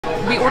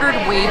We ordered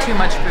way too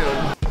much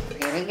food.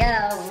 Here we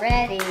go.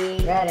 Ready.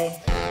 Ready.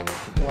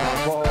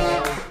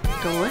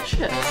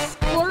 Delicious.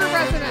 Florida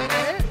resident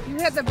Reddit, you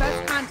had the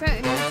best content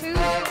in YouTube.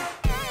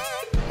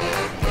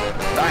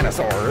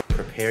 Dinosaur.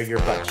 Prepare your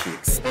butt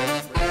cheeks.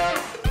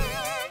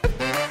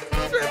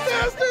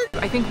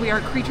 I think we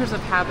are creatures of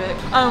habit.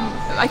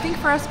 I think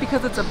for us,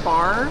 because it's a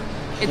bar,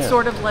 it's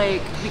sort of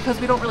like, because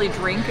we don't really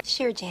drink.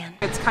 Sure, Jan.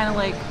 It's kind of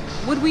like,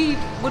 but we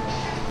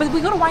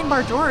go to Wine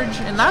Bar George,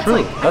 and that's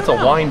true. like, That's a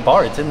wine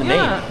bar. It's in the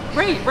name.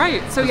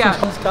 Right. So yeah.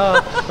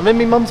 I'm in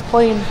my mom's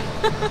plane.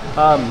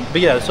 But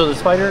yeah, so the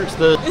spiders,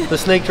 the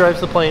snake drives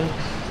the plane.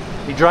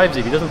 He drives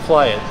it. He doesn't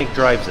fly it. He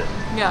drives it.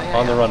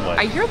 On the runway.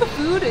 I hear the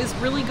food is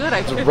really good.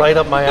 It's right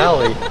up my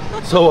alley.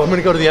 So I'm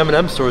gonna go to the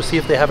M&M store, see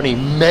if they have any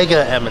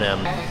mega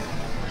M&M.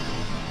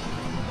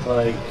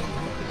 Like,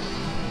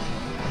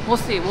 we'll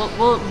see.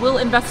 We'll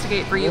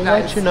investigate for you we'll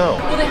guys. let you know.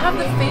 Well, they have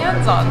the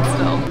fans on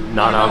still.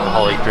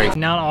 Non-alcoholic drink.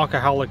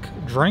 Non-alcoholic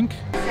drink?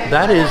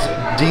 That is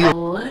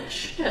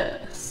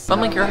delicious. I'm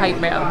like your hype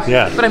man.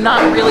 Yeah. But I'm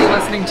not really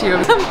listening to you.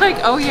 I'm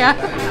like, oh yeah.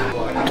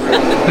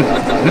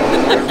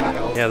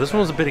 Yeah, this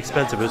one was a bit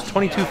expensive. It was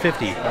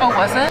 $22.50. Oh,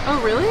 was it?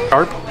 Oh, really?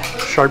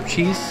 Sharp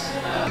cheese.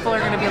 People are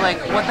gonna be like,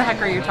 what the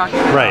heck are you talking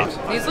about? Right.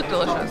 These look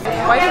delicious.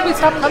 Why did we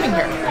stop coming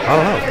here? I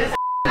don't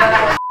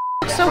know.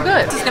 Looks so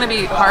good. This is gonna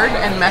be hard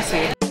and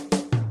messy.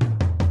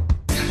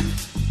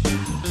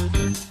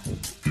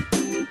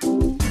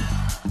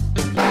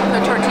 The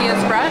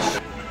tortilla's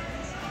fresh.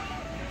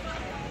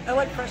 I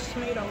like fresh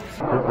tomatoes.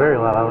 It's very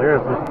loud.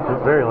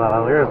 It's very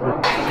loud.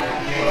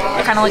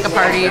 Kind of like a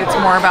party. It's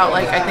more about,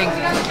 like, I think,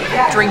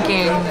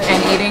 drinking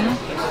and eating.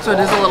 So it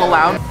is a little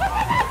loud.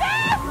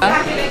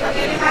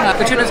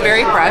 The tuna's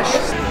very fresh.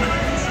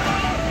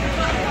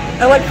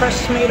 I like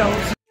fresh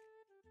tomatoes.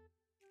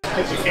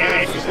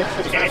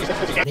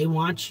 They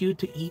want you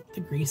to eat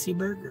the greasy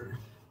burger.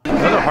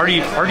 Another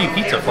hearty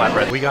pizza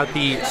flatbread. We got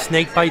the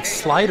snake bite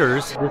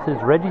sliders. This is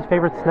Reggie's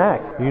favorite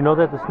snack. You know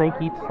that the snake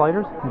eats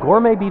sliders?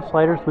 Gourmet beef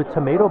sliders with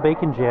tomato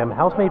bacon jam,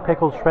 house-made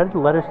pickles, shredded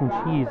lettuce, and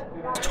cheese.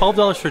 It's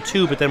 $12 for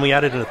two, but then we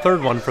added in a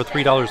third one for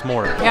 $3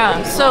 more.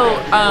 Yeah, so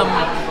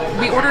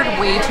we ordered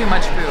way too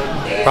much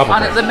food. Probably.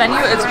 On the menu,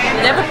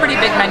 they have a pretty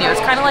big menu. It's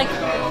kind of like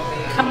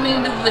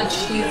coming to the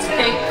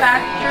Cheesecake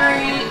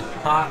Factory.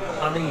 Hot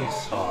honey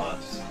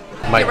sauce.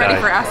 Get ready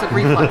for acid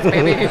reflux,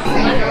 baby.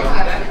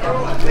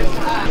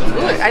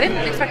 Ooh, I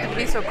didn't expect it to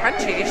be so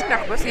crunchy.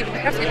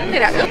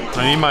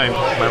 I need my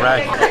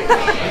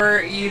rag.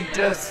 Or you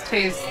just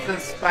taste the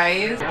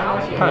spice.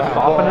 Kind of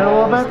soften it a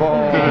little bit.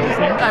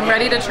 I'm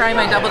ready to try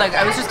my double egg.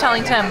 I was just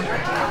telling Tim.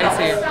 I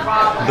see.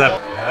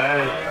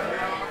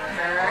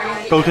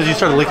 Oh, because you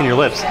started licking your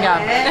lips.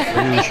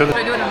 Yeah. You should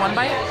I do it in one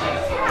bite?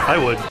 I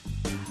would.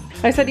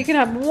 I said you can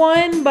have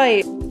one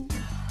bite.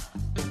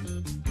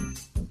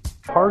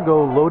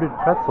 Cargo loaded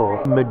pretzel,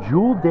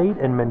 medjool date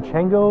and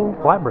manchego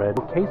flatbread,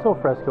 queso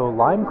fresco,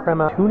 lime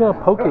crema, tuna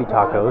poke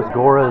tacos,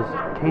 Gora's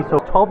queso,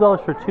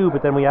 $12 for two,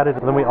 but then we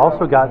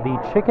also got the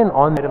chicken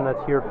on item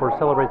that's here for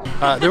celebrate.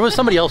 There was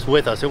somebody else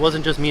with us. It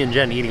wasn't just me and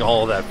Jen eating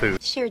all of that food.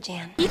 Sure,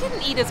 Jan. He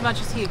didn't eat as much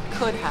as he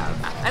could have.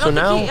 I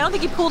don't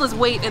think he pulled his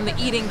weight in the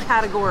eating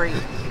category.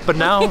 But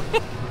now,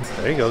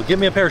 there you go. Give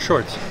me a pair of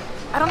shorts.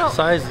 I don't know.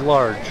 Size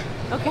large.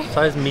 Okay.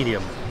 Size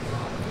medium.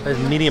 Size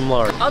medium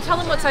large. I'll tell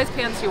them what size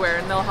pants you wear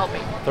and they'll help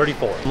me.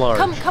 34.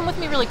 Large. Come with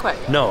me really quick.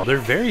 No, they're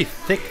very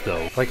thick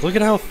though. Like, look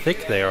at how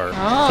thick they are.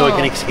 So it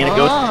can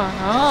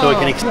So it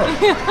can extend.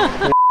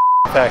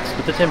 Facts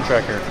with the Tim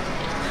tracker.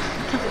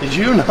 Did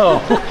you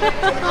know?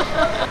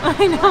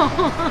 I know.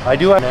 I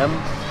do have an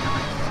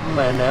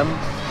M.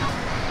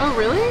 Oh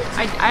really?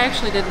 I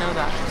actually didn't know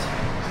that.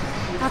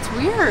 That's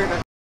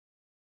weird.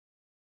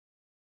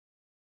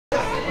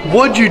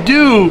 What'd you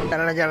do?